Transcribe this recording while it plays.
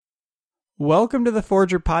Welcome to the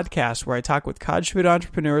Forger podcast, where I talk with cottage food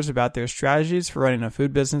entrepreneurs about their strategies for running a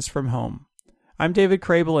food business from home. I'm David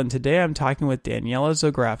Crable, and today I'm talking with Daniela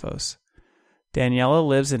Zographos. Daniela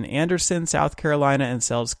lives in Anderson, South Carolina, and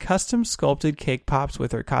sells custom sculpted cake pops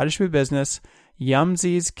with her cottage food business,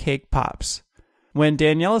 Yumsies Cake Pops. When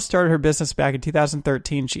Daniela started her business back in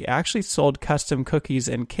 2013, she actually sold custom cookies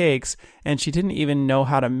and cakes, and she didn't even know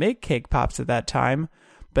how to make cake pops at that time.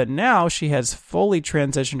 But now she has fully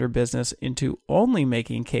transitioned her business into only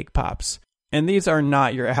making cake pops. And these are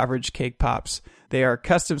not your average cake pops. They are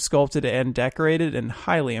custom sculpted and decorated and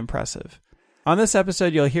highly impressive. On this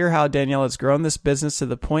episode, you'll hear how Daniela has grown this business to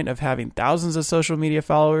the point of having thousands of social media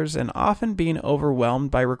followers and often being overwhelmed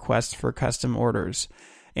by requests for custom orders.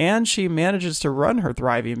 And she manages to run her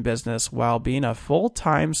thriving business while being a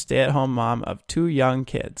full-time stay-at-home mom of 2 young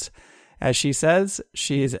kids. As she says,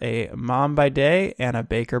 she's a mom by day and a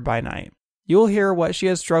baker by night. You'll hear what she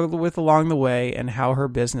has struggled with along the way and how her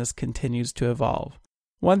business continues to evolve.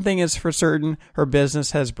 One thing is for certain, her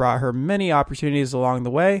business has brought her many opportunities along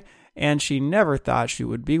the way, and she never thought she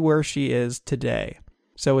would be where she is today.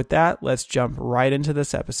 So with that, let's jump right into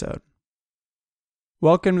this episode.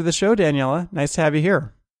 Welcome to the show, Daniela. Nice to have you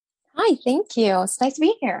here. Hi, thank you. It's nice to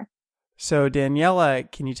be here. So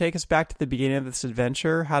Daniela, can you take us back to the beginning of this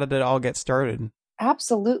adventure? How did it all get started?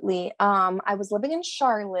 Absolutely. I was living in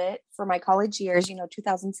Charlotte for my college years,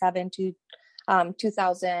 2007 to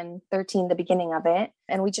 2013, the beginning of it.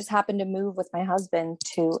 And we just happened to move with my husband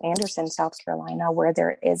to Anderson, South Carolina, where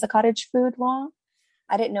there is a cottage food law.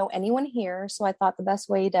 I didn't know anyone here, so I thought the best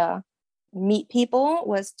way to meet people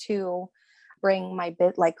was to bring my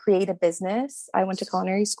create a business. I went to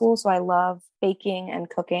culinary school, so I love baking and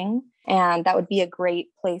cooking. And that would be a great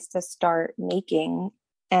place to start making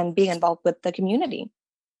and being involved with the community.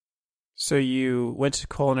 So you went to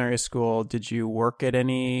culinary school. Did you work at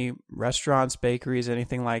any restaurants, bakeries,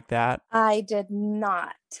 anything like that? I did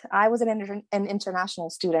not. I was an international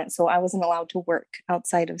student, so I wasn't allowed to work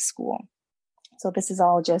outside of school. So this is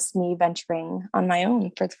all just me venturing on my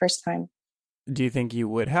own for the first time. Do you think you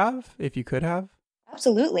would have, if you could have?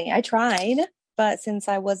 Absolutely. I tried, but since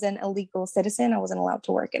I wasn't a legal citizen, I wasn't allowed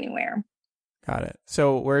to work anywhere. Got it.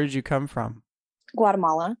 So where did you come from?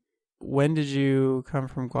 Guatemala. When did you come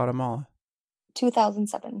from Guatemala?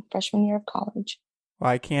 2007, freshman year of college.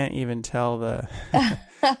 Well, I can't even tell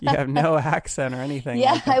you have no accent or anything.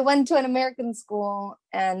 Yeah, like that. I went to an American school,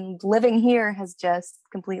 and living here has just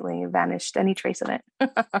completely vanished any trace of it.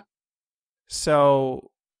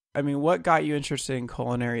 So, what got you interested in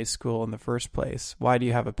culinary school in the first place? Why do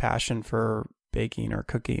you have a passion for baking or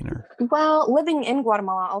cooking? Well, living in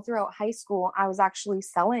Guatemala all throughout high school, I was actually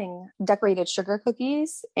selling decorated sugar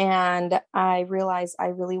cookies, and I realized I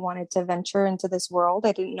really wanted to venture into this world.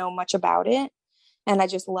 I didn't know much about it, and I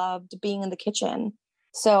just loved being in the kitchen.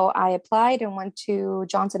 So I applied and went to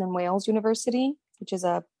Johnson and Wales University, which is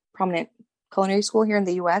a prominent culinary school here in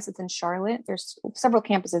the U.S. It's in Charlotte. There's several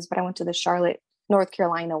campuses, but I went to the Charlotte, North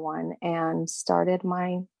Carolina one and started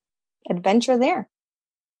my adventure there.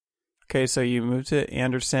 Okay, so you moved to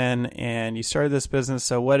Anderson and you started this business.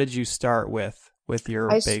 So what did you start with your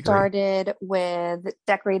bakery? I started with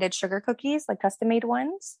decorated sugar cookies, like custom made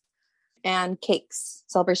ones, and cakes,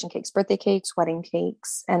 celebration cakes, birthday cakes, wedding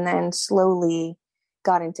cakes, and then slowly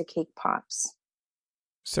got into cake pops.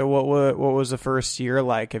 So what was the first year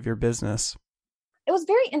like of your business? It was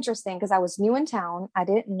very interesting because I was new in town. I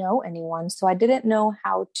didn't know anyone, so I didn't know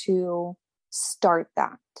how to start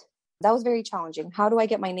that. That was very challenging. How do I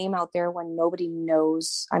get my name out there when nobody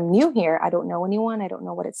knows I'm new here? I don't know anyone. I don't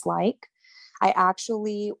know what it's like. I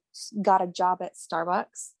actually got a job at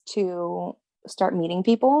Starbucks to start meeting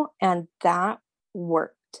people, and that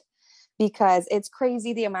worked because it's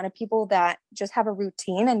crazy the amount of people that just have a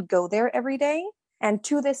routine and go there every day. And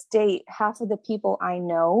to this date, half of the people I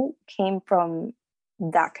know came from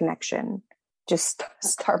that connection, just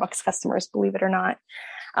Starbucks customers, believe it or not.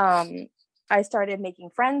 I started making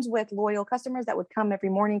friends with loyal customers that would come every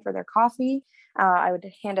morning for their coffee. I would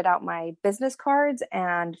hand it out my business cards,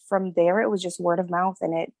 and from there it was just word of mouth,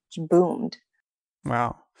 and it boomed.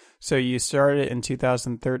 Wow. So you started in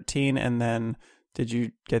 2013, and then did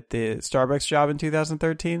you get the Starbucks job in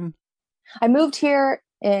 2013? I moved here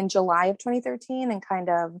in July of 2013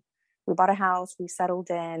 and we bought a house, we settled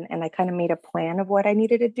in, and I kind of made a plan of what I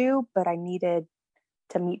needed to do, but I needed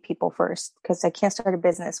to meet people first because I can't start a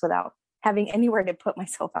business without having anywhere to put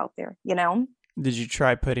myself out there, Did you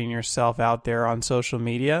try putting yourself out there on social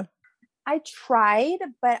media? I tried,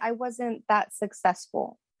 but I wasn't that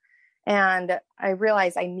successful. And I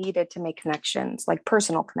realized I needed to make connections, like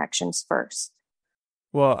personal connections first.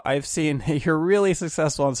 Well, I've seen you're really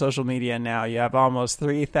successful on social media now. You have almost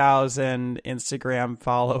 3,000 Instagram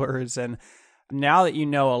followers. And now that you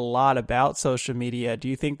know a lot about social media, do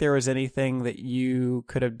you think there was anything that you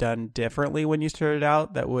could have done differently when you started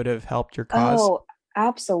out that would have helped your cause? Oh,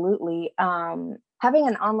 absolutely. Having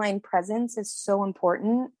an online presence is so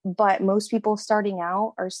important, but most people starting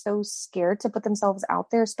out are so scared to put themselves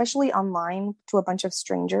out there, especially online to a bunch of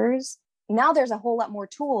strangers. Now there's a whole lot more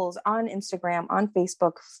tools on Instagram, on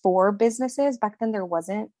Facebook for businesses. Back then there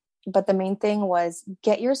wasn't. But the main thing was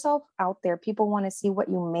get yourself out there. People want to see what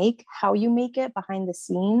you make, how you make it behind the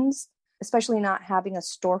scenes, especially not having a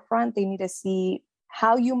storefront. They need to see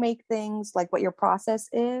how you make things, like what your process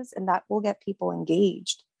is, and that will get people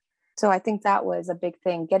engaged. So I think that was a big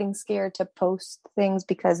thing, getting scared to post things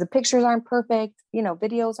because the pictures aren't perfect,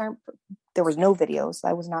 videos aren't, there was no videos. So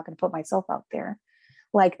I was not going to put myself out there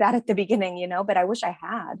like that at the beginning, but I wish I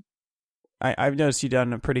had. I've noticed you've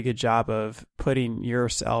done a pretty good job of putting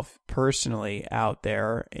yourself personally out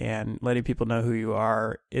there and letting people know who you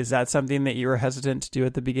are. Is that something that you were hesitant to do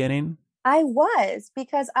at the beginning? I was,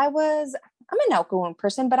 because I'm an outgoing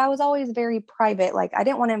person, but I was always very private. Like I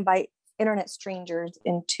didn't want to invite internet strangers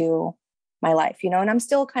into my life, and I'm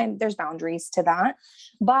still there's boundaries to that.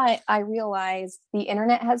 But I realized the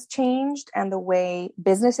internet has changed and the way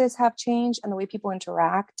businesses have changed and the way people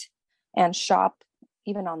interact and shop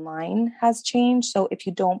even online has changed. So if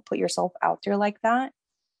you don't put yourself out there like that,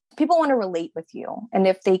 people want to relate with you. And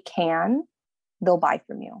if they can, they'll buy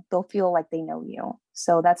from you. They'll feel like they know you.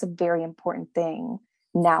 So that's a very important thing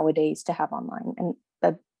nowadays to have online and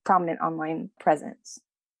a prominent online presence.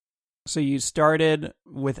 So you started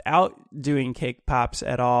without doing cake pops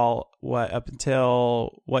at all. Up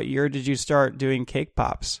until what year did you start doing cake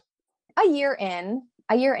pops? A year in,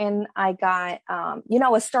 I got, I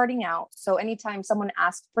was starting out. So anytime someone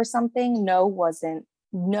asked for something, no was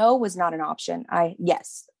not an option.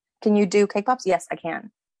 Yes. Can you do cake pops? Yes, I can.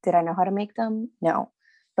 Did I know how to make them? No.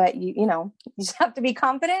 But you just have to be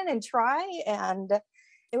confident and try. And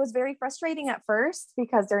it was very frustrating at first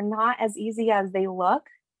because they're not as easy as they look.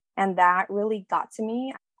 And that really got to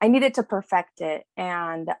me. I needed to perfect it.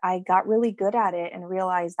 And I got really good at it and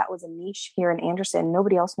realized that was a niche here in Anderson.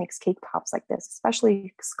 Nobody else makes cake pops like this,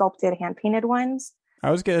 especially sculpted, hand-painted ones.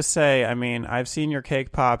 I was going to say, I've seen your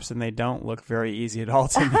cake pops and they don't look very easy at all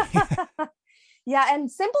to me. Yeah.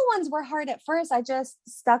 And simple ones were hard at first. I just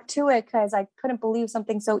stuck to it because I couldn't believe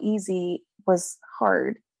something so easy was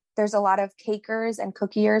hard. There's a lot of cakers and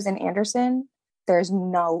cookiers in Anderson. There's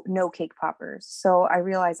no cake poppers. So I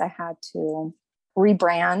realized I had to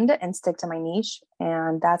rebrand and stick to my niche.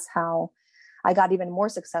 And that's how I got even more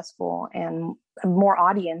successful and more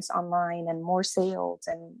audience online and more sales,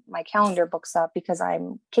 and my calendar books up because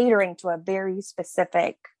I'm catering to a very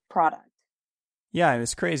specific product. Yeah,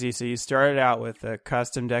 it's crazy. So you started out with a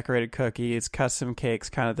custom decorated cookies, custom cakes,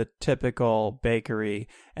 kind of the typical bakery.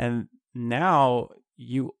 And now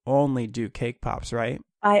you only do cake pops, right?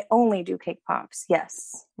 I only do cake pops.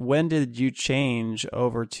 Yes. When did you change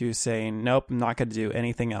over to saying, nope, I'm not going to do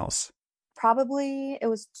anything else? Probably it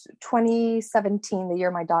was 2017, the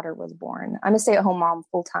year my daughter was born. I'm a stay-at-home mom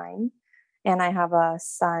full time, and I have a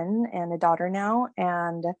son and a daughter now.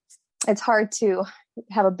 And it's hard to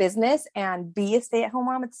have a business and be a stay-at-home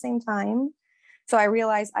mom at the same time. So I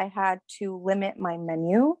realized I had to limit my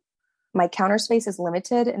menu. My counter space is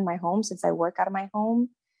limited in my home since I work out of my home.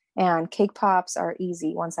 And cake pops are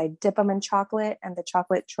easy. Once I dip them in chocolate and the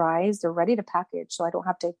chocolate dries, they're ready to package. So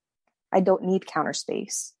I don't need counter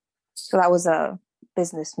space. So that was a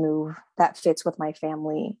business move that fits with my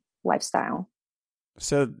family lifestyle.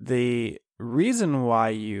 So the reason why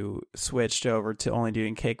you switched over to only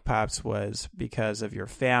doing cake pops was because of your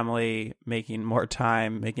family, making more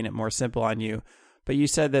time, making it more simple on you. But you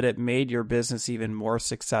said that it made your business even more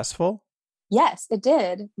successful. Yes, it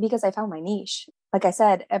did, because I found my niche. Like I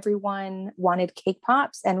said, everyone wanted cake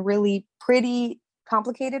pops and really pretty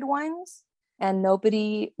complicated ones, and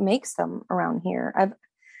nobody makes them around here.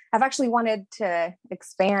 I've actually wanted to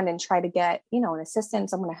expand and try to get, an assistant,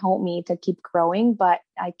 someone to help me to keep growing, but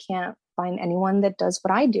I can't find anyone that does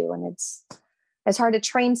what I do. And it's hard to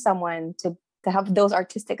train someone to have those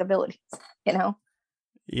artistic abilities,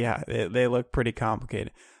 Yeah, they look pretty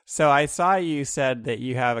complicated. So I saw you said that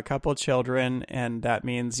you have a couple children, and that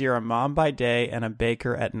means you're a mom by day and a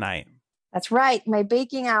baker at night. That's right. My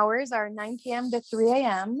baking hours are 9 p.m. to 3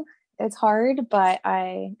 a.m. It's hard, but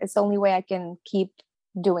it's the only way I can keep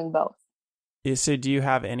doing both. So do you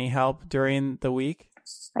have any help during the week?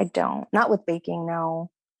 I don't. Not with baking,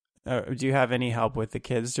 no. Do you have any help with the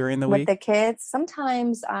kids during the week? With the kids,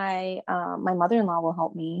 sometimes my mother-in-law will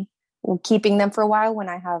help me. keeping them for a while when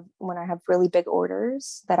I have really big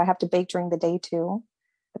orders that I have to bake during the day too.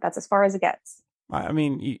 But that's as far as it gets. I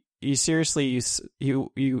mean, you seriously,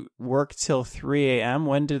 you work till 3 a.m.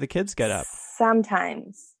 When do the kids get up?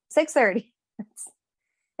 Sometimes 6:30.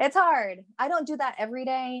 It's hard. I don't do that every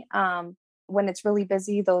day. When it's really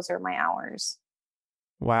busy, those are my hours.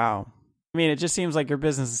 Wow. I mean, it just seems like your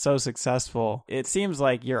business is so successful. It seems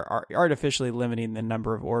like you're artificially limiting the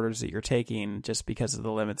number of orders that you're taking just because of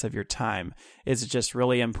the limits of your time. Is it just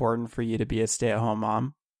really important for you to be a stay-at-home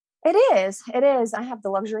mom? It is. It is. I have the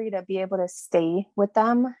luxury to be able to stay with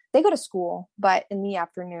them. They go to school, but in the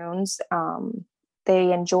afternoons,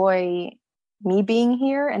 they enjoy me being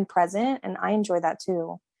here and present, and I enjoy that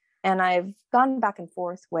too. And I've gone back and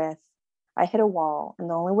forth with, I hit a wall, and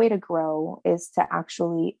the only way to grow is to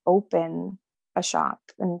actually open a shop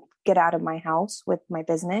and get out of my house with my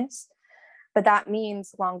business. But that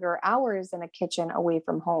means longer hours in a kitchen away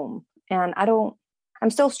from home. And I'm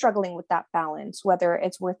still struggling with that balance, whether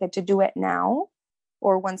it's worth it to do it now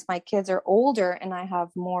or once my kids are older and I have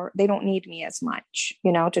more, they don't need me as much,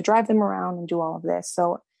 to drive them around and do all of this.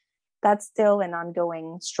 So that's still an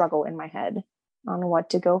ongoing struggle in my head on what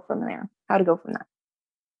to go from there, how to go from that.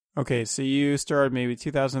 Okay, so you started maybe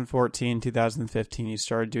 2014, 2015, you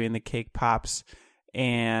started doing the cake pops.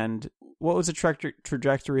 And what was the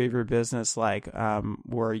trajectory of your business like?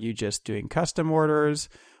 Were you just doing custom orders?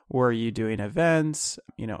 Were you doing events?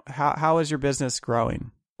 How is your business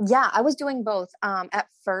growing? Yeah, I was doing both. At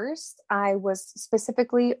first, I was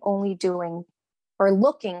specifically only doing or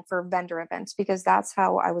looking for vendor events because that's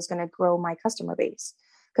how I was going to grow my customer base.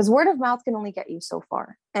 Because word of mouth can only get you so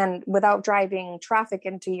far. And without driving traffic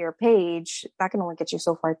into your page, that can only get you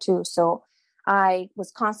so far too. So I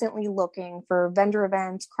was constantly looking for vendor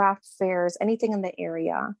events, craft fairs, anything in the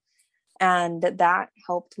area. And that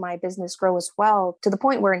helped my business grow as well, to the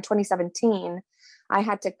point where in 2017, I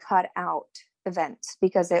had to cut out events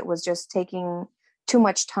because it was just taking too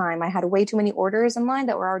much time. I had way too many orders in line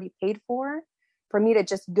that were already paid for me to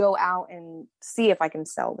just go out and see if I can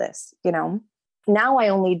sell this, Now I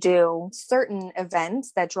only do certain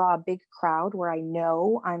events that draw a big crowd where I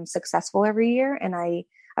know I'm successful every year. And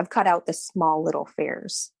I've cut out the small little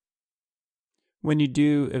fairs. When you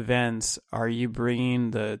do events, are you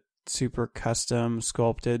bringing the super custom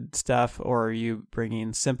sculpted stuff or are you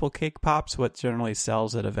bringing simple cake pops? What generally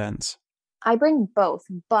sells at events? I bring both,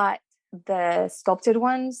 but the sculpted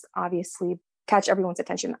ones obviously catch everyone's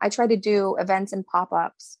attention. I try to do events and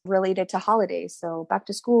pop-ups related to holidays. So back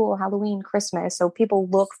to school, Halloween, Christmas. So people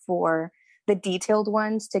look for the detailed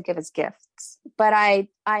ones to give as gifts. But I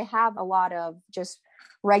have a lot of just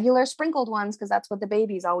regular sprinkled ones because that's what the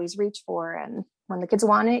babies always reach for. And when the kids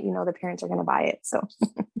want it, the parents are going to buy it. So.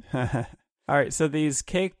 All right. So these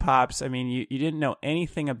cake pops, I mean, you didn't know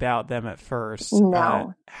anything about them at first.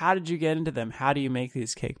 No. How did you get into them? How do you make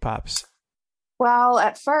these cake pops? Well,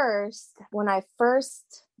 at first, when I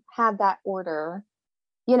first had that order,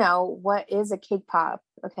 what is a cake pop?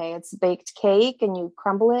 Okay, it's baked cake and you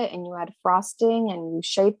crumble it and you add frosting and you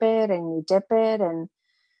shape it and you dip it.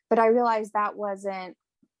 But I realized that wasn't,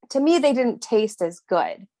 to me, they didn't taste as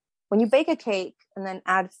good. When you bake a cake and then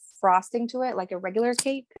add frosting to it, like a regular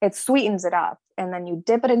cake, it sweetens it up. And then you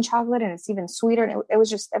dip it in chocolate and it's even sweeter. And it was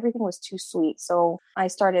just, everything was too sweet. So I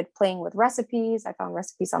started playing with recipes. I found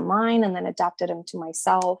recipes online and then adapted them to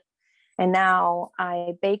myself. And now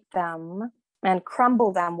I bake them and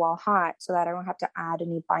crumble them while hot so that I don't have to add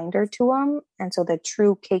any binder to them. And so the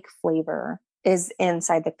true cake flavor is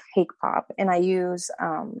inside the cake pop. And I use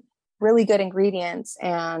really good ingredients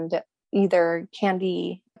and either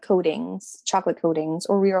candy coatings, chocolate coatings,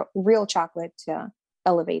 or real chocolate to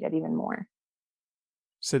elevate it even more.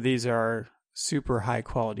 So these are super high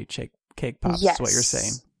quality cake pops, Yes. is what you're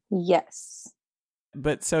saying. Yes.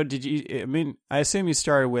 But so I assume you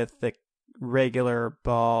started with the regular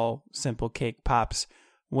ball, simple cake pops.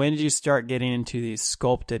 When did you start getting into these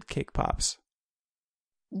sculpted cake pops?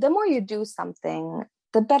 The more you do something,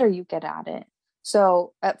 the better you get at it.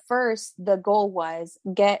 So at first, the goal was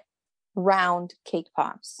get round cake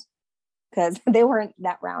pops because they weren't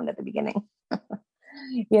that round at the beginning,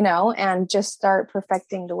 and just start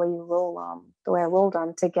perfecting the way you roll them, the way I rolled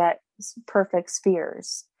them to get perfect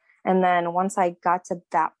spheres. And then once I got to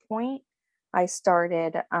that point, I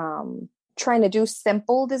started trying to do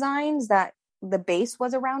simple designs that the base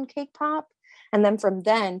was a round cake pop. And then from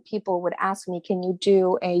then, people would ask me, can you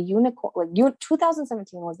do a unicorn?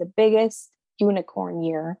 2017 was the biggest unicorn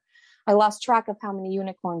year. I lost track of how many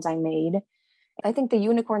unicorns I made. I think the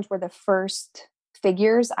unicorns were the first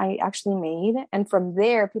figures I actually made. And from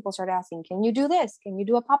there, people started asking, can you do this? Can you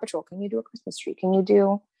do a Paw Patrol? Can you do a Christmas tree? Can you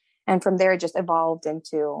do? And from there, it just evolved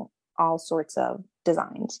into all sorts of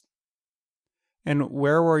designs. And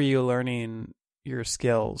where were you learning your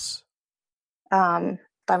skills? By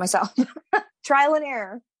myself. Trial and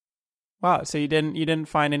error. Wow. So you didn't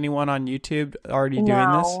find anyone on YouTube already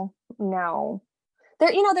doing this? No.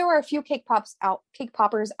 There were a few cake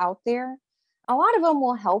poppers out there. A lot of them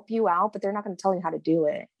will help you out, but they're not going to tell you how to do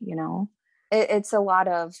it. It's a lot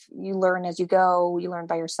of, you learn as you go, you learn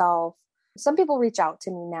by yourself. Some people reach out to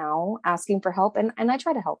me now asking for help, and I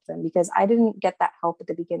try to help them because I didn't get that help at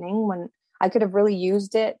the beginning when I could have really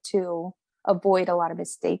used it to avoid a lot of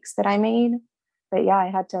mistakes that I made. But yeah,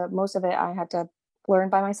 most of it I had to learn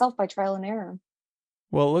by myself by trial and error.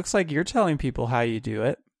 Well, it looks like you're telling people how you do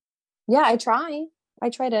it. Yeah, I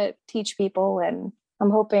try to teach people, and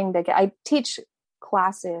I'm hoping I teach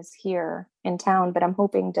classes here in town, but I'm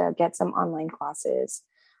hoping to get some online classes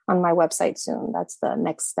on my website soon. That's the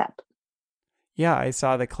next step. Yeah, I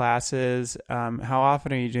saw the classes. How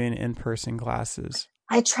often are you doing in-person classes?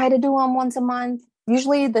 I try to do them once a month.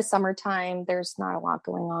 Usually the summertime, there's not a lot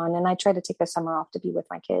going on, and I try to take the summer off to be with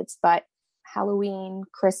my kids. But Halloween,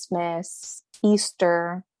 Christmas,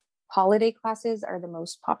 Easter, holiday classes are the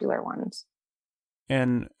most popular ones.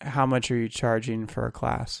 And how much are you charging for a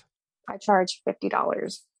class? I charge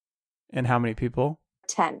 $50. And how many people?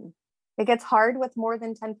 10. It gets hard with more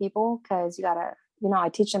than 10 people because you gotta, I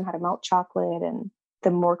teach them how to melt chocolate, and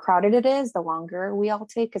the more crowded it is, the longer we all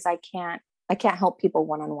take because I can't help people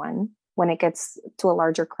one-on-one when it gets to a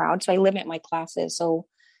larger crowd. So I limit my classes so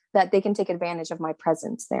that they can take advantage of my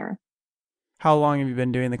presence there. How long have you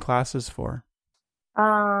been doing the classes for?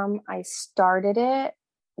 I started it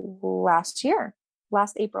last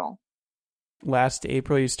April. Last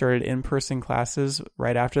April, you started in-person classes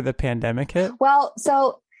right after the pandemic hit? Well,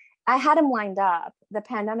 so I had them lined up. The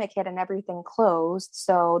pandemic hit and everything closed.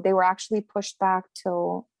 So they were actually pushed back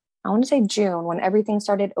till, I want to say June, when everything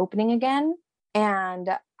started opening again. And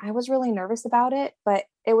I was really nervous about it, but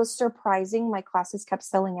it was surprising. My classes kept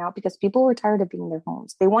selling out because people were tired of being in their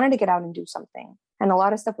homes. They wanted to get out and do something. And a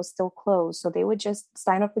lot of stuff was still closed. So they would just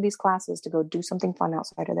sign up for these classes to go do something fun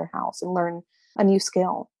outside of their house and learn a new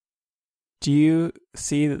skill. Do you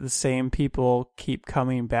see that the same people keep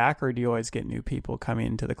coming back, or do you always get new people coming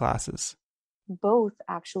into the classes? Both,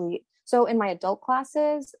 actually. So in my adult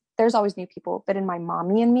classes, there's always new people, but in my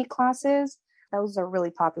mommy and me classes, those are really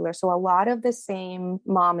popular. So a lot of the same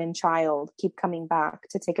mom and child keep coming back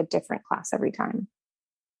to take a different class every time.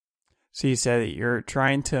 So you said that you're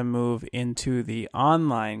trying to move into the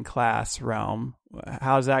online class realm.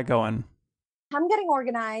 How's that going? I'm getting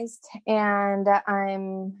organized, and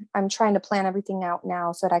I'm trying to plan everything out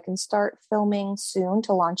now so that I can start filming soon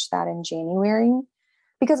to launch that in January.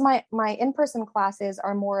 Because my in-person classes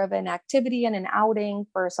are more of an activity and an outing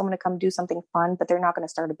for someone to come do something fun, but they're not going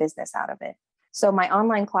to start a business out of it. So my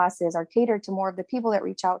online classes are catered to more of the people that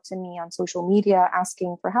reach out to me on social media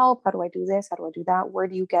asking for help. How do I do this? How do I do that? Where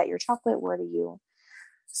do you get your chocolate?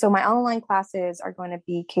 So my online classes are going to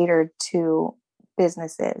be catered to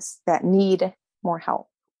businesses that need more help.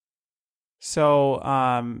 So,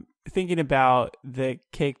 thinking about the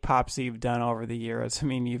cake pops that you've done over the years, I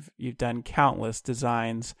mean, you've done countless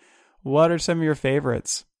designs. What are some of your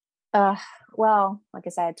favorites? Well, like I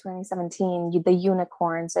said, 2017, the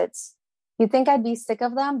unicorns. You'd think I'd be sick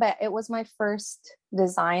of them, but it was my first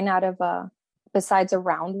design out of besides a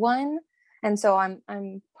round one, and so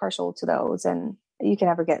I'm partial to those. And you can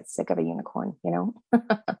never get sick of a unicorn,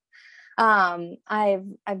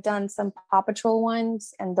 I've done some Paw Patrol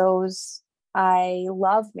ones, and those I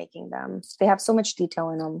love making them. They have so much detail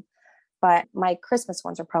in them, but my Christmas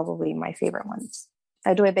ones are probably my favorite ones.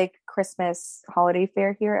 I do a big Christmas holiday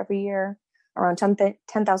fair here every year. Around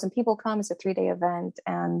 10,000 people come. It's a 3-day event,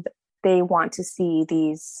 and they want to see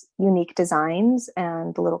these unique designs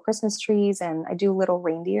and the little Christmas trees. And I do little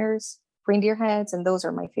reindeer heads, and those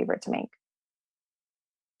are my favorite to make.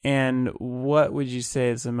 And what would you say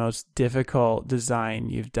is the most difficult design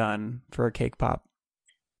you've done for a cake pop?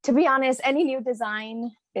 To be honest, any new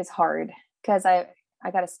design is hard because I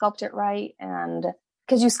got to sculpt it right. And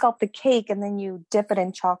because you sculpt the cake and then you dip it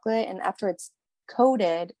in chocolate, and after it's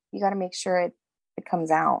coated, you got to make sure it comes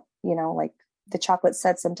out, like the chocolate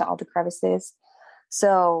sets into all the crevices.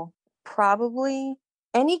 So probably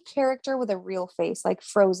any character with a real face, like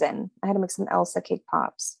Frozen. I had to make some Elsa cake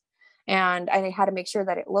pops. And I had to make sure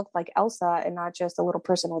that it looked like Elsa and not just a little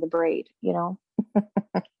person with a braid,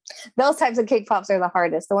 Those types of cake pops are the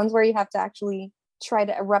hardest. The ones where you have to actually try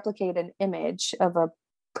to replicate an image of a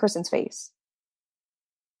person's face.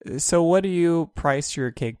 So what do you price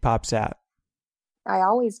your cake pops at? I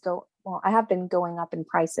have been going up in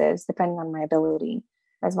prices depending on my ability.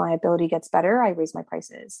 As my ability gets better, I raise my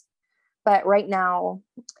prices. But right now,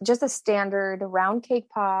 just a standard round cake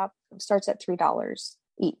pop starts at $3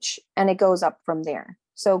 each, and it goes up from there.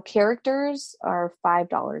 So characters are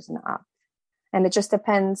 $5 and up. And it just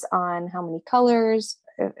depends on how many colors,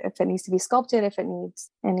 if it needs to be sculpted, if it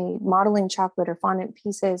needs any modeling chocolate or fondant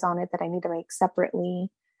pieces on it that I need to make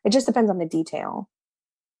separately. It just depends on the detail.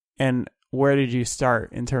 And where did you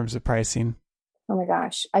start in terms of pricing? Oh my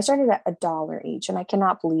gosh. I started at $1 each, and I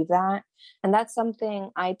cannot believe that. And that's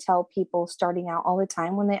something I tell people starting out all the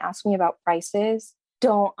time when they ask me about prices.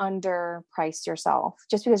 Don't underprice yourself.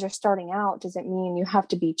 Just because you're starting out doesn't mean you have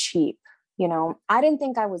to be cheap. I didn't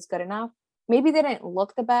think I was good enough. Maybe they didn't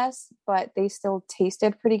look the best, but they still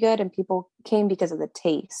tasted pretty good, and people came because of the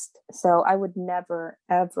taste. So I would never,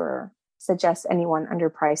 ever suggest anyone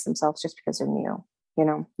underprice themselves just because they're new,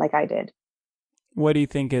 like I did. What do you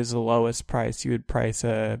think is the lowest price you would price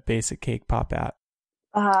a basic cake pop at?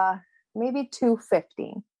 Maybe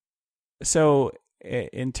 $2.50. So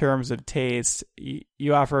in terms of taste,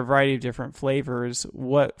 you offer a variety of different flavors.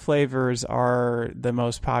 What flavors are the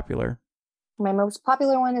most popular? My most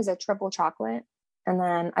popular one is a triple chocolate. And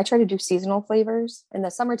then I try to do seasonal flavors. In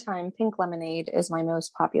the summertime, pink lemonade is my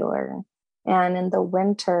most popular. And in the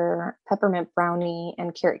winter, peppermint brownie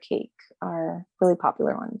and carrot cake are really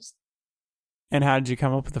popular ones. And how did you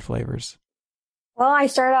come up with the flavors? Well, I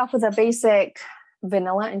started off with a basic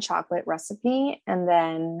vanilla and chocolate recipe, and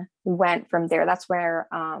then went from there. That's where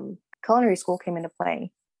culinary school came into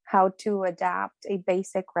play. How to adapt a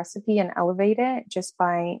basic recipe and elevate it just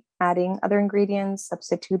by adding other ingredients,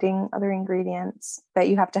 substituting other ingredients. But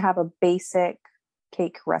you have to have a basic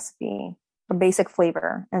cake recipe, a basic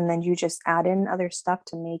flavor, and then you just add in other stuff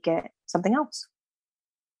to make it something else.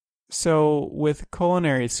 So with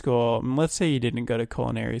culinary school, let's say you didn't go to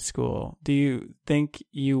culinary school, do you think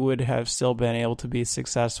you would have still been able to be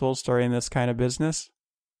successful starting this kind of business?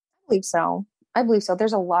 I believe so.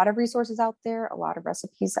 There's a lot of resources out there, a lot of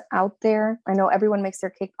recipes out there. I know everyone makes their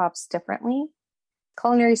cake pops differently.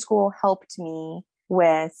 Culinary school helped me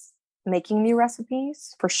with making new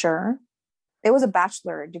recipes for sure. It was a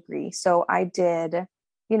bachelor degree. So I did,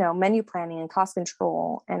 menu planning and cost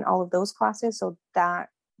control and all of those classes. So that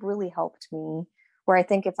really helped me, where I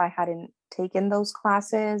think if I hadn't taken those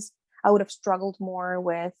classes, I would have struggled more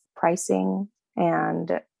with pricing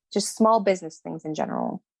and just small business things in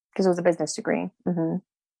general, because it was a business degree. Mm-hmm.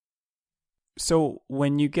 So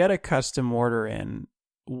when you get a custom order in,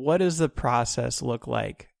 what does the process look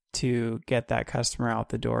like to get that customer out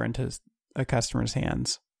the door into a customer's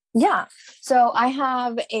hands? Yeah. So I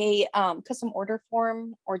have a custom order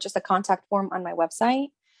form, or just a contact form on my website.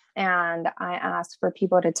 And I ask for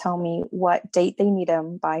people to tell me what date they need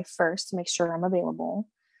them by first to make sure I'm available.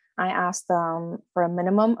 I ask them for a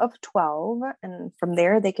minimum of 12, and from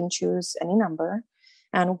there they can choose any number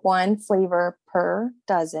and one flavor per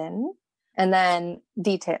dozen. And then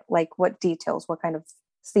detail, like what kind of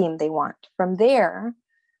theme they want. From there,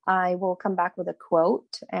 I will come back with a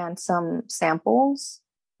quote and some samples,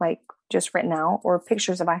 like just written out, or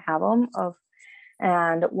pictures if I have them of.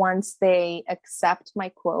 And once they accept my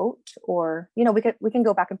quote, or, we can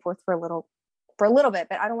go back and forth for a little bit,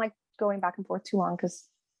 but I don't like going back and forth too long because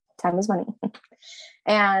time is money.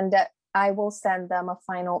 And I will send them a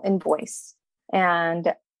final invoice.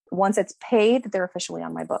 And once it's paid, they're officially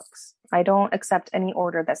on my books. I don't accept any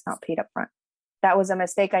order that's not paid up front. That was a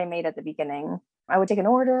mistake I made at the beginning. I would take an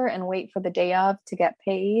order and wait for the day of to get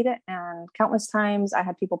paid. And countless times I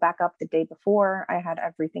had people back up the day before I had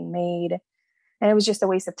everything made. And it was just a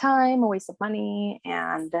waste of time, a waste of money.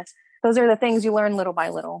 And those are the things you learn little by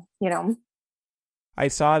little, I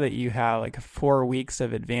saw that you have like 4 weeks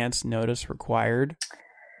of advance notice required.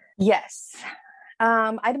 Yes.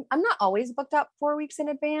 I'm not always booked up 4 weeks in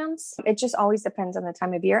advance. It just always depends on the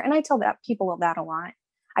time of year. And I tell people that a lot.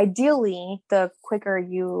 Ideally, the quicker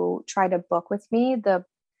you try to book with me, the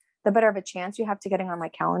better of a chance you have to getting on my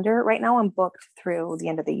calendar. Right now, I'm booked through the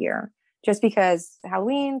end of the year, just because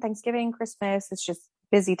Halloween, Thanksgiving, Christmas, it's just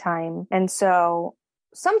busy time. And so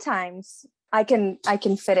sometimes I can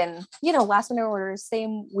fit in, last minute orders,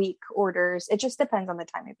 same week orders. It just depends on the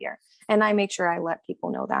time of year. And I make sure I let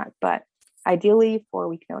people know that. But ideally, 4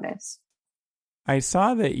 week notice. I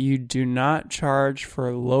saw that you do not charge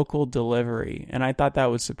for local delivery, and I thought that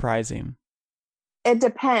was surprising. It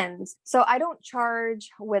depends. So I don't charge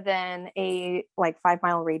within a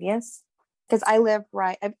 5-mile radius, because I live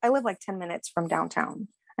like 10 minutes from downtown,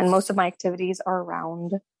 and most of my activities are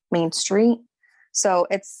around Main Street. So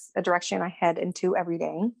it's a direction I head into every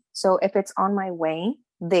day. So if it's on my way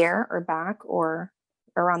there or back, or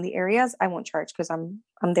around the areas, I won't charge because I'm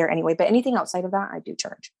there anyway. But anything outside of that, I do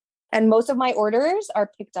charge. And most of my orders are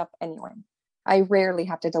picked up anyway. I rarely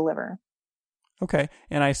have to deliver. Okay.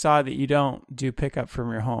 And I saw that you don't do pickup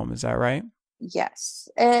from your home. Is that right? Yes.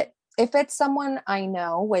 If it's someone I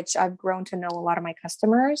know, which I've grown to know a lot of my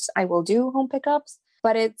customers, I will do home pickups,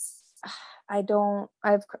 but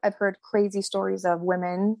I've heard crazy stories of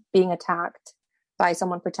women being attacked by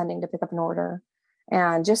someone pretending to pick up an order,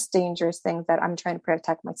 and just dangerous things that I'm trying to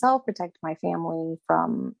protect myself, protect my family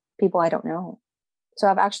from people I don't know. So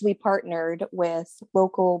I've actually partnered with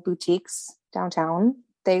local boutiques downtown.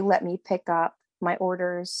 They let me pick up my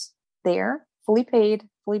orders there, fully paid,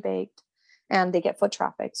 fully baked, and they get foot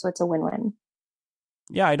traffic. So it's a win-win.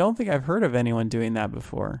 Yeah, I don't think I've heard of anyone doing that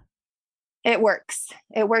before. It works.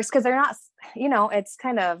 It works because they're not, it's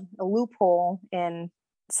kind of a loophole in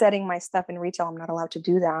setting my stuff in retail. I'm not allowed to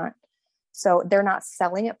do that. So they're not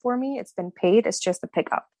selling it for me. It's been paid. It's just a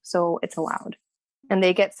pickup. So it's allowed. And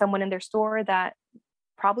they get someone in their store that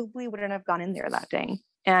probably wouldn't have gone in there that day.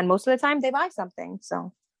 And most of the time they buy something.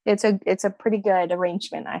 So it's a pretty good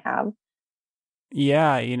arrangement I have.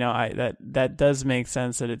 Yeah, that does make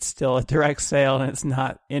sense that it's still a direct sale and it's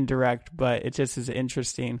not indirect, but it just is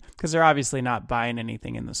interesting because they're obviously not buying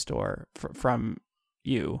anything in the store from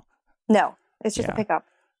you. No, it's just a pickup.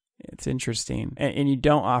 It's interesting. And you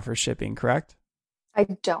don't offer shipping, correct? I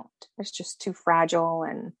don't. It's just too fragile,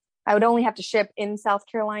 and I would only have to ship in South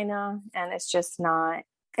Carolina, and it's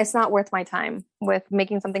not worth my time with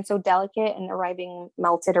making something so delicate and arriving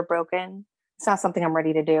melted or broken. It's not something I'm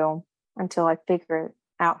ready to do until I figure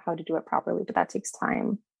out how to do it properly, but that takes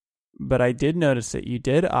time. But I did notice that you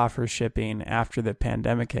did offer shipping after the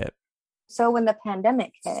pandemic hit. So when the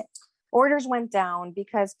pandemic hit, orders went down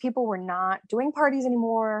because people were not doing parties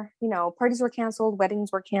anymore. Parties were canceled,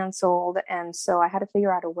 weddings were canceled. And so I had to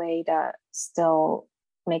figure out a way to still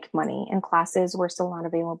make money, and classes were still not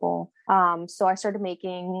available. So I started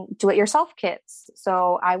making do-it-yourself kits.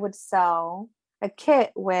 So I would sell a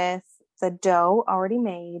kit with the dough already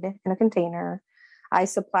made in a container. I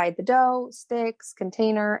supplied the dough, sticks,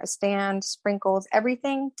 container, a stand, sprinkles,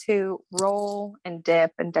 everything to roll and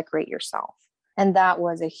dip and decorate yourself. And that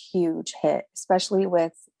was a huge hit, especially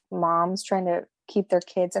with moms trying to keep their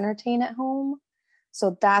kids entertained at home.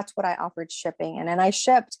 So that's what I offered shipping. And then I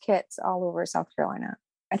shipped kits all over South Carolina.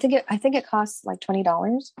 I think it costs like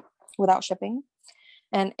 $20 without shipping.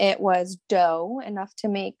 And it was dough enough to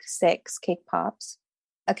make 6 cake pops,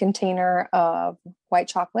 a container of white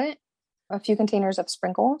chocolate, a few containers of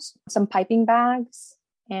sprinkles, some piping bags,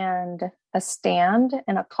 and a stand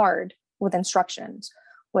and a card with instructions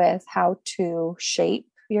with how to shape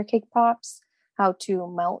your cake pops, how to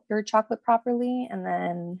melt your chocolate properly, and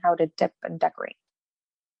then how to dip and decorate.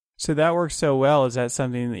 So that works so well. Is that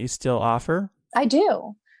something that you still offer? I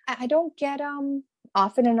do. I don't get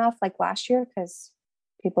often enough like last year because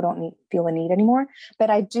people don't feel the need anymore, but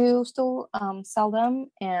I do still sell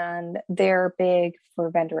them, and they're big for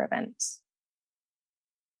vendor events.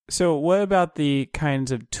 So what about the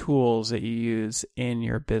kinds of tools that you use in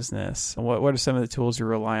your business? What are some of the tools you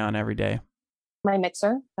rely on every day? My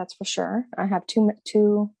mixer, that's for sure. I have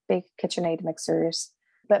two big KitchenAid mixers.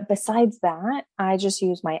 But besides that, I just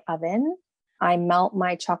use my oven. I melt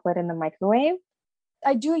my chocolate in the microwave.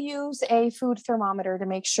 I do use a food thermometer to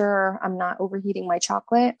make sure I'm not overheating my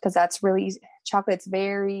chocolate, because that's really easy. Chocolate's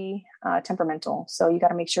very temperamental. So you got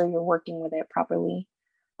to make sure you're working with it properly.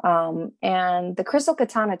 And the Crystal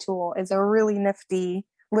Katana tool is a really nifty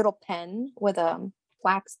little pen with a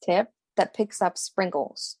flax tip that picks up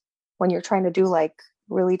sprinkles. When you're trying to do like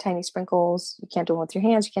really tiny sprinkles, you can't do them with your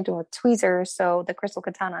hands, you can't do them with tweezers. So the Crystal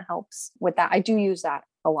Katana helps with that. I do use that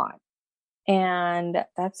a lot. And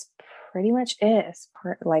that's pretty much it as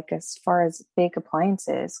far as big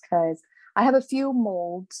appliances, because I have a few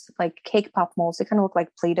molds, like cake pop molds. They kind of look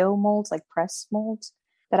like Play-Doh molds, like press molds,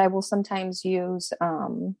 that I will sometimes use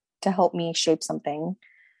to help me shape something,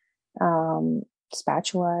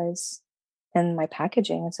 spatulas, and my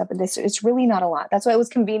packaging and stuff. But it's really not a lot. That's why it was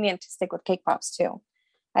convenient to stick with cake pops too.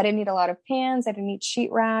 I didn't need a lot of pans. I didn't need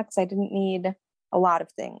sheet racks. I didn't need a lot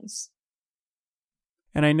of things.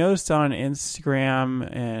 And I noticed on Instagram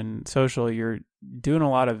and social, you're doing a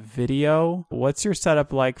lot of video. What's your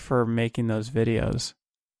setup like for making those videos?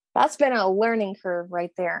 That's been a learning curve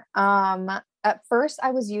right there. At first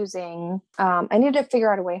I was using, I needed to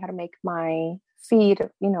figure out a way how to make my feed,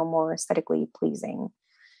 more aesthetically pleasing.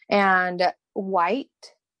 And white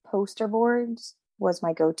poster boards was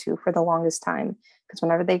my go-to for the longest time, because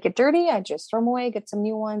whenever they get dirty, I just throw them away, get some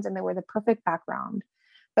new ones, and they were the perfect background.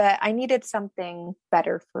 But I needed something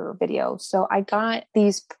better for video. So I got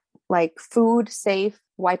these like food safe,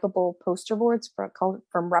 wipeable poster boards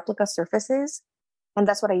from replica surfaces. And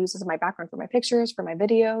that's what I use as my background for my pictures, for my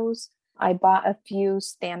videos. I bought a few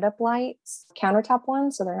stand-up lights, countertop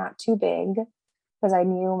ones, so they're not too big, because I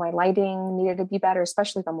knew my lighting needed to be better,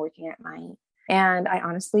 especially if I'm working at night. And I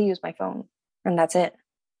honestly use my phone, and that's it.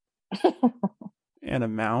 And a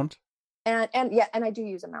mount? And I do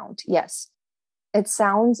use a mount. Yes. It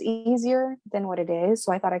sounds easier than what it is.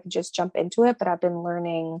 So I thought I could just jump into it, but I've been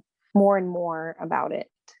learning more and more about it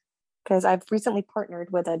because I've recently partnered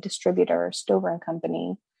with a distributor, Stover and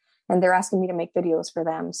Company, and they're asking me to make videos for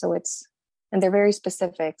them. And they're very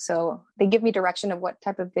specific. So they give me direction of what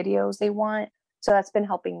type of videos they want. So that's been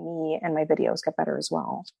helping me and my videos get better as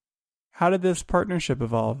well. How did this partnership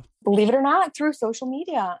evolve? Believe it or not, through social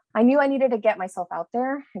media. I knew I needed to get myself out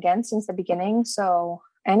there again since the beginning. So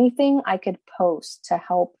anything I could post to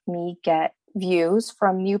help me get views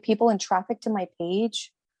from new people and traffic to my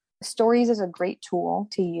page. Stories is a great tool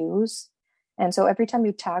to use. And so every time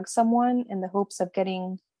you tag someone in the hopes of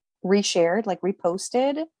getting reshared, like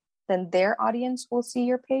reposted, then their audience will see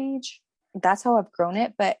your page. That's how I've grown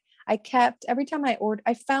it. But every time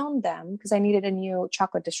I found them because I needed a new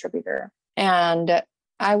chocolate distributor. And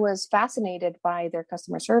I was fascinated by their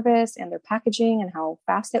customer service and their packaging and how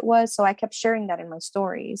fast it was. So I kept sharing that in my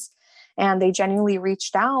stories. And they genuinely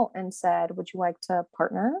reached out and said, would you like to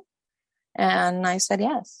partner? And I said,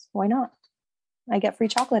 yes, why not? I get free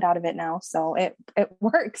chocolate out of it now. So it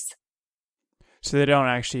works. So they don't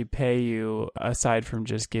actually pay you aside from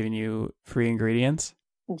just giving you free ingredients?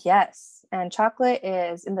 Yes. And chocolate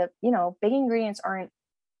is big ingredients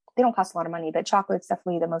they don't cost a lot of money, but chocolate's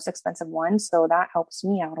definitely the most expensive one. So that helps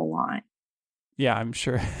me out a lot. Yeah, I'm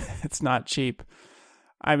sure it's not cheap.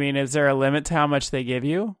 I mean, is there a limit to how much they give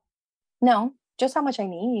you? No, just how much I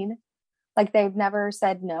need. Like they've never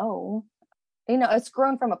said no. It's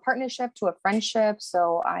grown from a partnership to a friendship.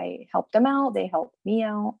 So I help them out. They help me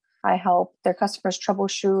out. I help their customers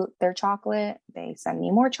troubleshoot their chocolate. They send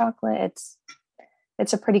me more chocolate.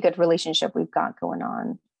 It's a pretty good relationship we've got going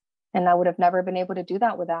on. And I would have never been able to do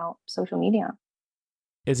that without social media.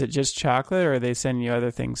 Is it just chocolate or are they sending you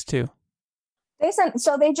other things too?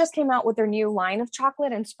 They just came out with their new line of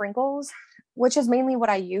chocolate and sprinkles, which is mainly what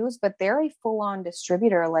I use, but they're a full-on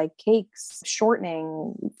distributor, like cakes,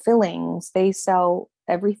 shortening, fillings. They sell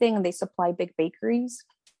everything and they supply big bakeries.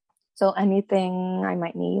 So anything I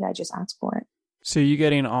might need, I just ask for it. So you're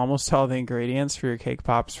getting almost all the ingredients for your cake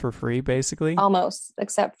pops for free, basically? Almost,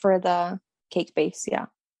 except for the cake base, yeah.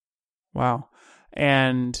 Wow.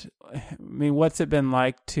 And I mean, what's it been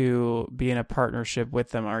like to be in a partnership with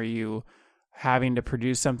them? Are you having to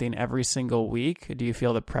produce something every single week? Do you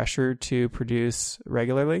feel the pressure to produce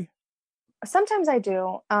regularly? Sometimes I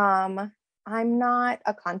do. I'm not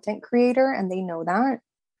a content creator and they know that.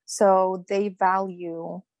 So they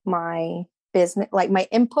value my business, like my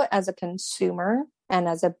input as a consumer and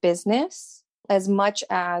as a business, as much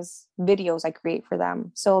as videos I create for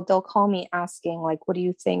them. So they'll call me asking, like, what do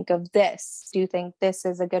you think of this? Do you think this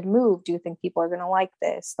is a good move? Do you think people are going to like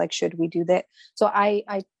this? Like, should we do that? So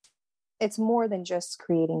it's more than just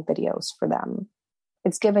creating videos for them.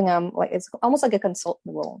 It's giving them it's almost like a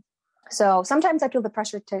consultant role. So sometimes I feel the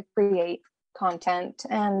pressure to create content,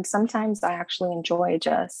 and sometimes I actually enjoy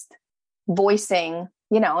just voicing,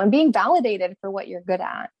 and being validated for what you're good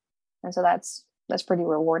at. And so that's pretty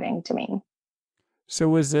rewarding to me. So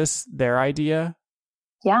was this their idea?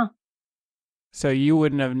 Yeah. So you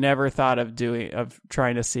wouldn't have never thought of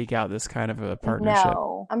trying to seek out this kind of a partnership?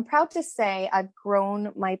 No, I'm proud to say I've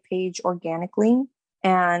grown my page organically,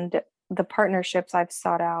 and the partnerships I've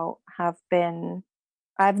sought out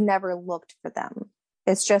I've never looked for them.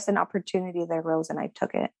 It's just an opportunity that arose and I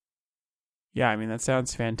took it. Yeah, I mean, that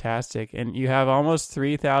sounds fantastic. And you have almost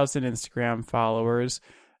 3,000 Instagram followers.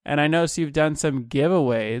 And I noticed you've done some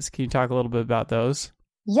giveaways. Can you talk a little bit about those?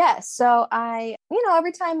 Yes. So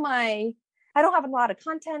every time I don't have a lot of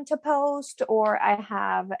content to post, or I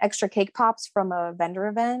have extra cake pops from a vendor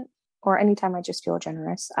event, or anytime I just feel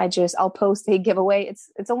generous, I'll post a giveaway.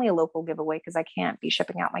 It's only a local giveaway because I can't be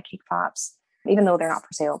shipping out my cake pops, even though they're not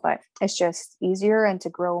for sale, but it's just easier and to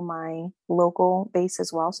grow my local base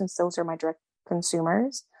as well, since those are my direct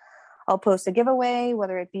consumers. I'll post a giveaway,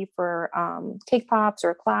 whether it be for cake pops or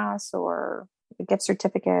a class or a gift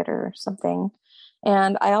certificate or something.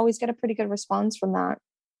 And I always get a pretty good response from that.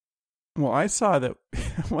 Well, I saw that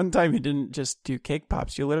one time you didn't just do cake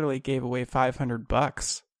pops. You literally gave away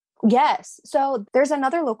 $500. Yes. So there's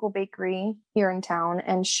another local bakery here in town,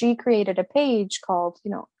 and she created a page called,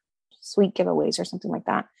 sweet giveaways or something like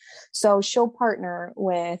that. So she'll partner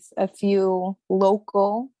with a few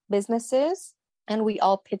local businesses and we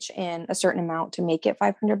all pitch in a certain amount to make it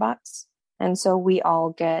 $500. And so we all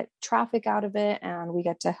get traffic out of it and we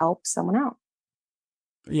get to help someone out.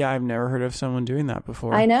 Yeah, I've never heard of someone doing that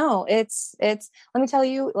before. I know. Let me tell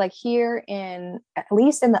you, like here at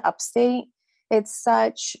least in the upstate, it's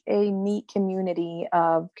such a neat community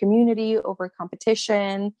over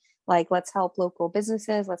competition. Like, let's help local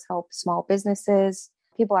businesses. Let's help small businesses.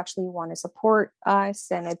 People actually want to support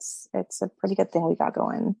us. And it's a pretty good thing we got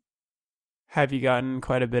going. Have you gotten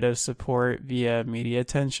quite a bit of support via media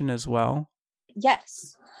attention as well?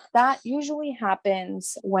 Yes, that usually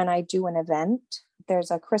happens when I do an event.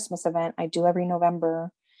 There's a Christmas event I do every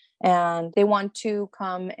November, and they want to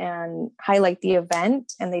come and highlight the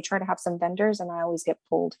event, and they try to have some vendors, and I always get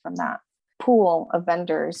pulled from that pool of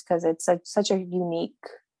vendors because it's such a unique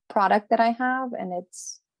product that I have, and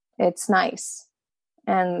it's nice.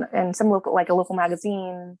 And some local, like a local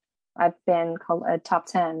magazine, I've been called a top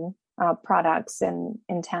 10 products in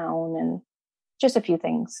town, and just a few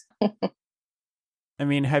things. I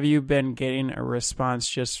mean, have you been getting a response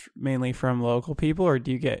just mainly from local people, or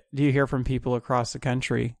do you hear from people across the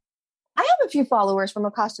country? I have a few followers from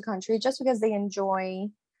across the country just because they enjoy,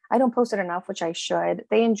 I don't post it enough, which I should.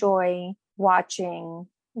 They enjoy watching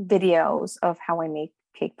videos of how I make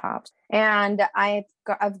cake pops. And I've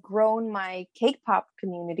grown my cake pop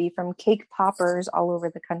community from cake poppers all over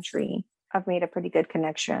the country. I've made a pretty good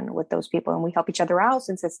connection with those people, and we help each other out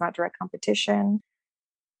since it's not direct competition.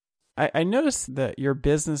 I noticed that your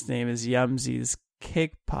business name is Yumsies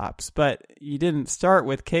Cake Pops, but you didn't start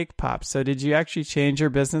with Cake Pops. So did you actually change your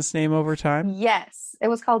business name over time? Yes, it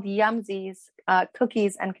was called Yumsies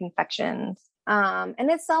Cookies and Confections. And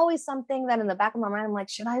it's always something that in the back of my mind, I'm like,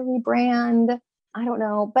 should I rebrand? I don't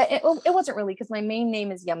know. But it wasn't really, because my main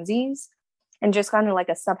name is Yumsies, and just kind of like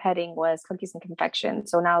a subheading was Cookies and Confections.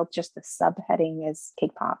 So now just the subheading is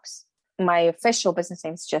Cake Pops. My official business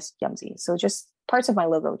name is just Yumsies. So just parts of my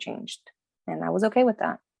logo changed, and I was okay with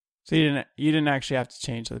that. So you didn't actually have to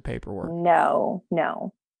change the paperwork? No.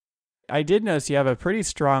 I did notice you have a pretty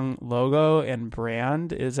strong logo and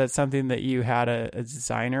brand. Is that something that you had a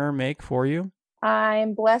designer make for you?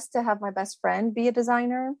 I'm blessed to have my best friend be a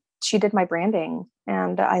designer. She did my branding,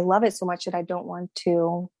 and I love it so much that I don't want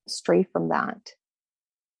to stray from that.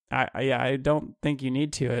 I don't think you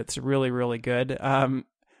need to. It's really, really good.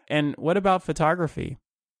 And what about photography?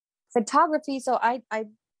 Photography. So I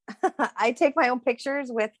I take my own pictures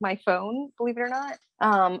with my phone, believe it or not.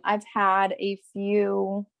 I've had a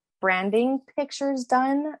few branding pictures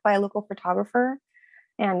done by a local photographer.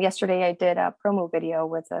 And yesterday I did a promo video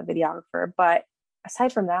with a videographer. But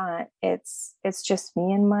aside from that, it's just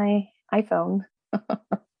me and my iPhone.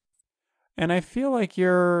 And I feel like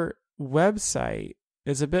your website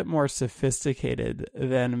is a bit more sophisticated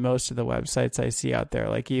than most of the websites I see out there.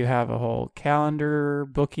 Like, you have a whole calendar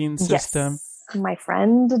booking system. Yes. My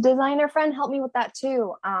designer friend helped me with that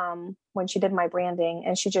too. When she did my branding,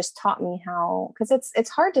 and she just taught me how, because it's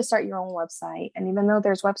hard to start your own website. And even though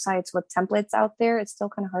there's websites with templates out there, it's still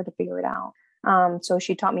kind of hard to figure it out. So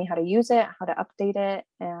she taught me how to use it, how to update it.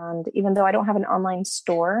 And even though I don't have an online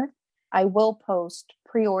store, I will post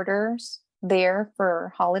pre-orders there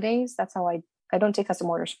for holidays. That's how I don't take custom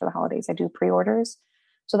orders for the holidays. I do pre-orders.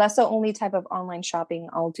 So that's the only type of online shopping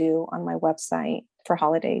I'll do on my website for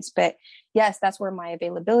holidays. But yes, that's where my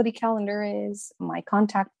availability calendar is, my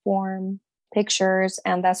contact form, pictures,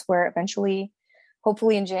 and that's where eventually,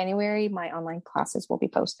 hopefully in January, my online classes will be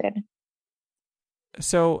posted.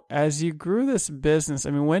 So as you grew this business,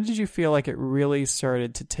 I mean, when did you feel like it really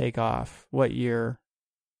started to take off? What year?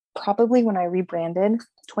 Probably when I rebranded,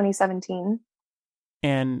 2017.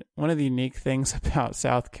 And one of the unique things about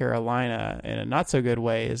South Carolina, in a not so good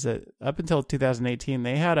way, is that up until 2018,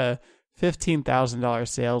 they had a $15,000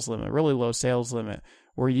 sales limit, a really low sales limit.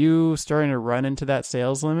 Were you starting to run into that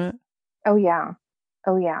sales limit? Oh, yeah.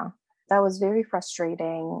 That was very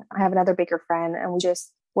frustrating. I have another baker friend, and we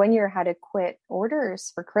just one year had to quit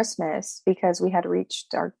orders for Christmas because we had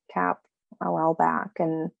reached our cap a while back.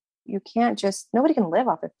 And nobody can live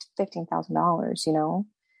off of $15,000, you know?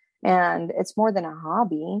 And it's more than a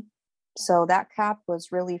hobby. So that cap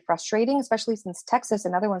was really frustrating, especially since Texas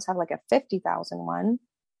and other ones have like a 50,000 one.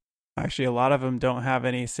 Actually, a lot of them don't have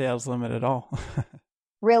any sales limit at all.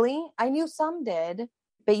 Really? I knew some did.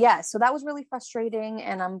 But yeah, so that was really frustrating.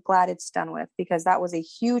 And I'm glad it's done with, because that was a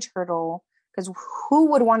huge hurdle. Because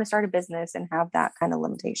who would want to start a business and have that kind of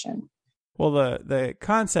limitation? Well, the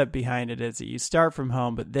concept behind it is that you start from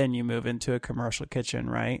home, but then you move into a commercial kitchen,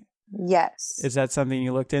 right? Yes. Is that something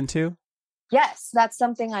you looked into? Yes, that's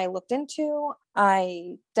something I looked into.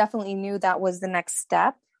 I definitely knew that was the next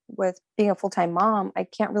step with being a full-time mom, I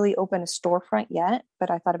can't really open a storefront yet,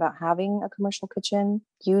 but I thought about having a commercial kitchen,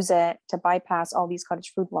 use it to bypass all these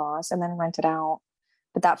cottage food laws and then rent it out.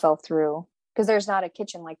 But that fell through because there's not a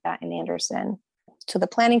kitchen like that in Anderson. So the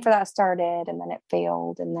planning for that started and then it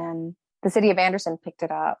failed. And then the city of Anderson picked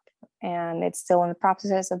it up and it's still in the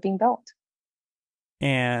process of being built.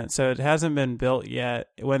 And so it hasn't been built yet.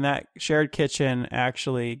 When that shared kitchen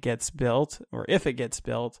actually gets built, or if it gets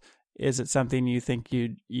built, is it something you think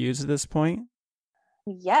you'd use at this point?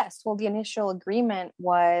 Yes. Well, the initial agreement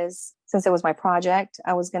was, since it was my project,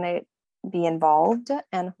 I was going to be involved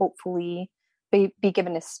and hopefully be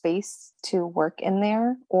given a space to work in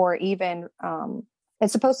there, or even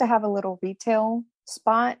it's supposed to have a little retail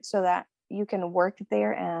spot so that you can work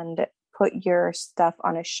there and put your stuff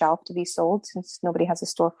on a shelf to be sold, since nobody has a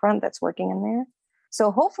storefront that's working in there. So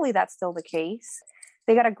hopefully that's still the case.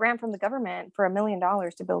 They got a grant from the government for $1 million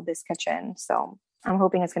to build this kitchen. So I'm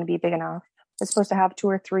hoping it's going to be big enough. It's supposed to have 2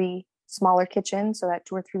 or 3 smaller kitchens so that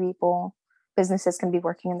 2 or 3 businesses can be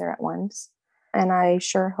working in there at once. And I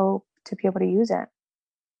sure hope to be able to use it.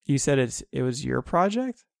 You said it was your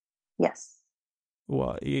project? Yes.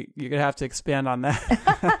 Well, you're going to have to expand on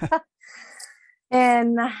that.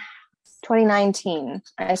 In 2019,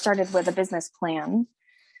 I started with a business plan.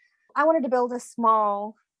 I wanted to build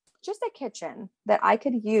just a kitchen that I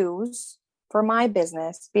could use for my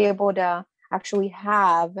business, be able to actually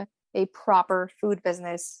have a proper food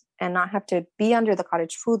business and not have to be under the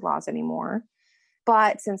cottage food laws anymore.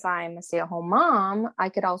 But since I'm a stay-at-home mom, I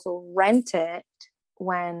could also rent it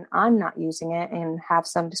when I'm not using it and have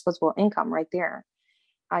some disposable income right there.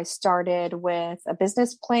 I started with a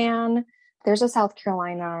business plan. There's a South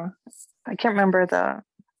Carolina, I can't remember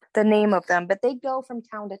the name of them, but they go from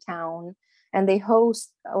town to town and they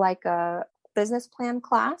host like a business plan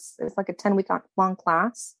class. It's like a 10-week long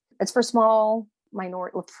class. It's for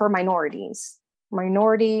minorities,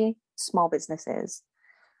 small businesses.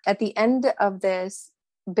 At the end of this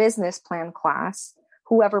business plan class,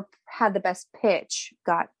 whoever had the best pitch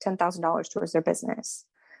got $10,000 towards their business.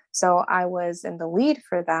 So I was in the lead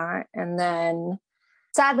for that. And then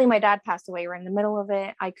sadly, my dad passed away. We're in the middle of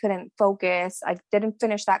it. I couldn't focus. I didn't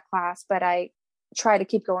finish that class, but I tried to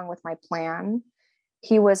keep going with my plan.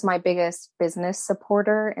 He was my biggest business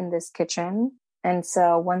supporter in this kitchen. And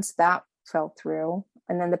so once that fell through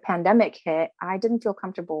and then the pandemic hit, I didn't feel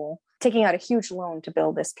comfortable taking out a huge loan to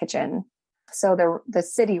build this kitchen. So the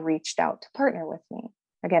city reached out to partner with me.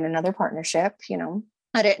 Again, another partnership,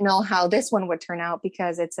 I didn't know how this one would turn out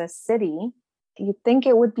because it's a city. You'd think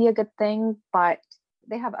it would be a good thing, but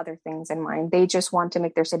they have other things in mind. They just want to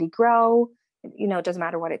make their city grow. It doesn't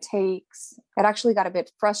matter what it takes. It actually got a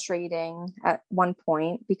bit frustrating at one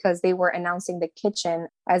point because they were announcing the kitchen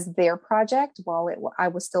as their project while I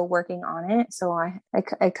was still working on it. So I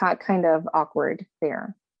got kind of awkward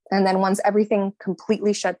there. And then once everything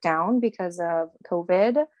completely shut down because of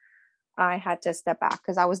COVID, I had to step back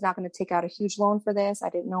because I was not going to take out a huge loan for this. I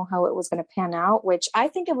didn't know how it was going to pan out, which I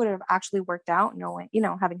think it would have actually worked out, knowing,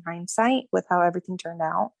 having hindsight with how everything turned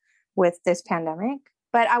out with this pandemic.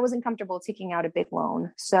 But I wasn't comfortable taking out a big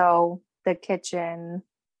loan. So the kitchen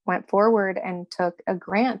went forward and took a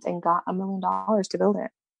grant and got $1 million to build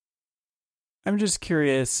it. I'm just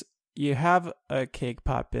curious, you have a cake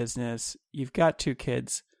pop business, you've got 2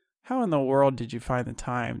 kids. How in the world did you find the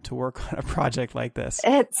time to work on a project like this?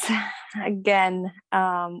 It's, again,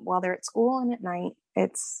 while they're at school and at night,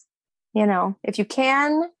 it's, if you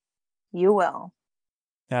can, you will.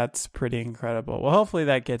 That's pretty incredible. Well, hopefully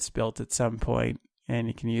that gets built at some point and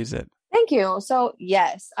you can use it. Thank you. So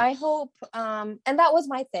yes, I hope, and that was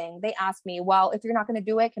my thing. They asked me, well, if you're not going to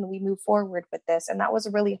do it, can we move forward with this? And that was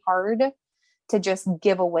really hard to just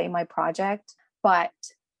give away my project. But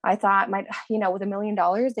I thought with $1 million,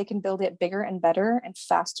 they can build it bigger and better and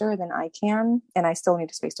faster than I can. And I still need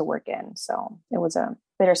a space to work in. So it was a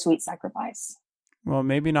bittersweet sacrifice. Well,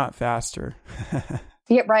 maybe not faster.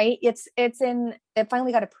 Yeah, right. It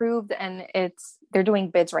finally got approved and they're doing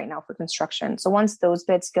bids right now for construction. So once those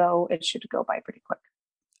bids go, it should go by pretty quick.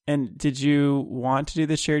 And did you want to do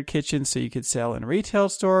the shared kitchen so you could sell in retail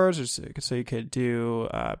stores or so you could do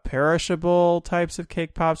perishable types of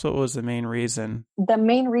cake pops? What was the main reason? The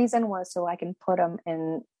main reason was so I can put them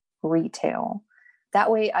in retail.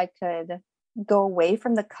 That way I could go away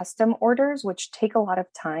from the custom orders, which take a lot of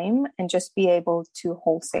time, and just be able to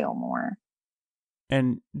wholesale more.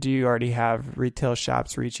 And do you already have retail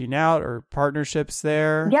shops reaching out or partnerships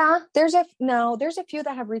there? Yeah, there's a few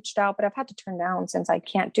that have reached out, but I've had to turn down since I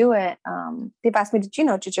can't do it. They've asked me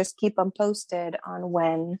to just keep them posted on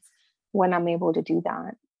when I'm able to do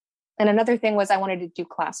that. And another thing was I wanted to do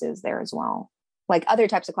classes there as well. like other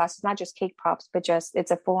types of classes, not just cake pops, but just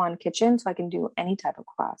it's a full-on kitchen, so I can do any type of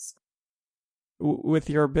class. With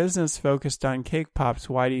your business focused on cake pops,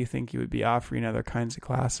 why do you think you would be offering other kinds of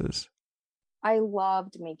classes? I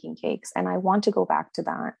loved making cakes and I want to go back to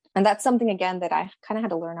that. And that's something, again, that I kind of had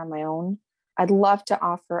to learn on my own. I'd love to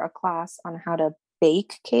offer a class on how to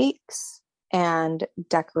bake cakes and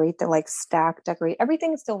decorate them, like stack, decorate.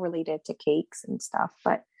 Everything is still related to cakes and stuff.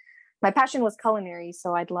 But my passion was culinary,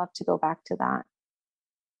 so I'd love to go back to that.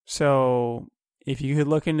 So if you could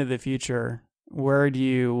look into the future, where do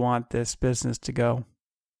you want this business to go?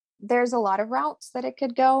 There's a lot of routes that it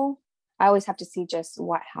could go. I always have to see just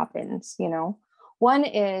what happens, you know. One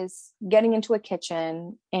is getting into a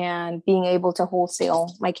kitchen and being able to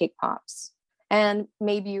wholesale my cake pops and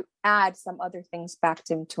maybe add some other things back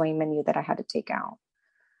into my menu that I had to take out.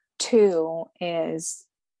 Two is,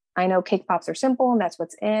 I know cake pops are simple and that's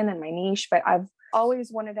what's in and my niche, but I've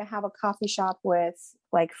always wanted to have a coffee shop with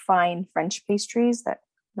like fine French pastries. That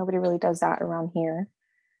nobody really does that around here.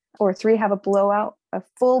 Or three, have a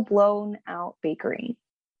full blown out bakery.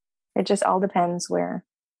 It just all depends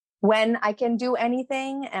when I can do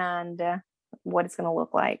anything and what it's going to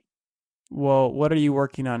look like. Well, what are you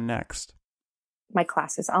working on next? My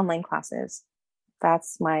classes, online classes.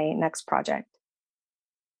 That's my next project.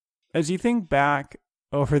 As you think back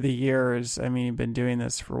over the years, I mean, you've been doing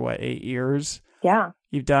this for 8 years? Yeah.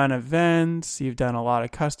 You've done events, you've done a lot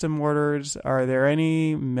of custom orders. Are there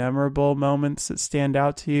any memorable moments that stand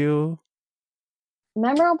out to you?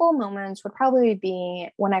 Memorable moments would probably be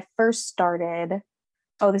when I first started.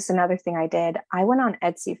 Oh, this is another thing I did. I went on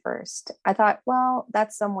Etsy first. I thought, well,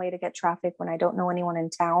 that's some way to get traffic when I don't know anyone in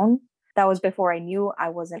town. That was before I knew I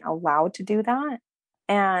wasn't allowed to do that.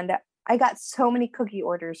 And I got so many cookie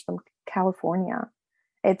orders from California.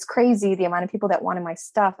 It's crazy the amount of people that wanted my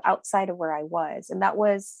stuff outside of where I was. And that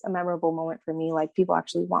was a memorable moment for me. Like, people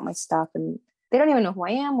actually want my stuff and they don't even know who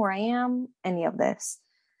I am, where I am, any of this.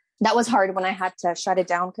 That was hard when I had to shut it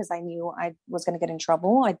down because I knew I was going to get in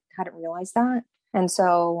trouble. I hadn't realized that. And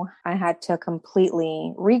so I had to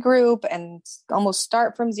completely regroup and almost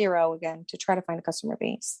start from zero again to try to find a customer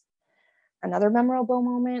base. Another memorable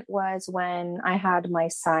moment was when I had my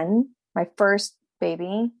son, my first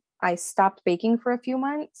baby. I stopped baking for a few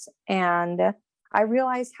months and I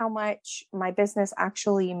realized how much my business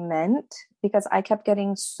actually meant because I kept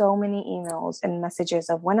getting so many emails and messages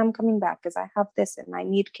of when I'm coming back because I have this and I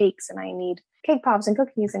need cakes and I need cake pops and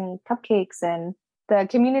cookies and cupcakes, and the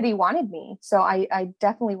community wanted me. So I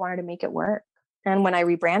definitely wanted to make it work. And when I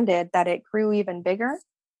rebranded, that it grew even bigger.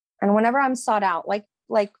 And whenever I'm sought out, like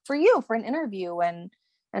for you, for an interview and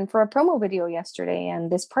for a promo video yesterday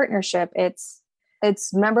and this partnership, it's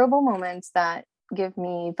memorable moments that give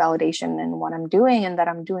me validation in what I'm doing and that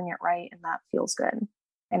I'm doing it right. And that feels good.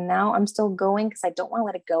 And now I'm still going because I don't want to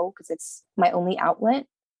let it go because it's my only outlet.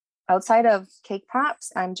 Outside of cake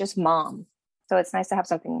pops, I'm just mom. So it's nice to have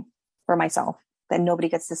something for myself that nobody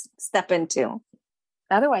gets to step into.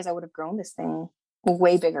 Otherwise, I would have grown this thing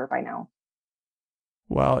way bigger by now.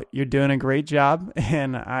 Well, you're doing a great job,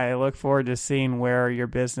 and I look forward to seeing where your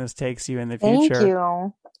business takes you in the future. Thank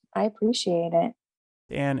you. I appreciate it.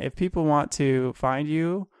 And if people want to find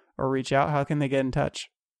you or reach out, how can they get in touch?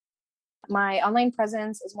 My online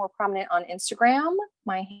presence is more prominent on Instagram.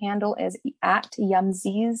 My handle is at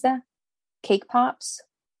Yumsies Cake Pops,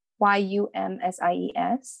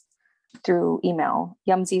 YUMSIES, through email,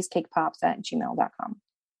 yumsiescakepops@gmail.com.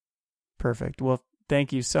 Perfect. Well,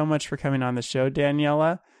 thank you so much for coming on the show,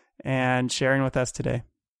 Daniela, and sharing with us today.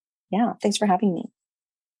 Yeah, thanks for having me.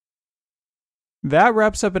 That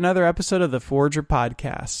wraps up another episode of the Forager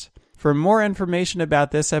Podcast. For more information about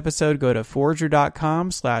this episode, go to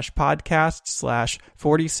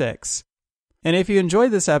forager.com/podcast/46. And if you enjoyed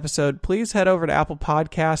this episode, please head over to Apple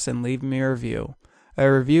Podcasts and leave me a review.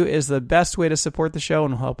 A review is the best way to support the show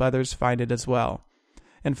and will help others find it as well.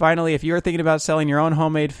 And finally, if you're thinking about selling your own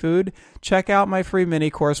homemade food, check out my free mini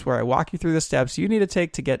course where I walk you through the steps you need to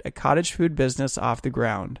take to get a cottage food business off the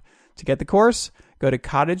ground. To get the course, go to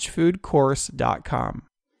cottagefoodcourse.com.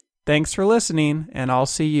 Thanks for listening, and I'll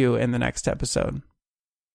see you in the next episode.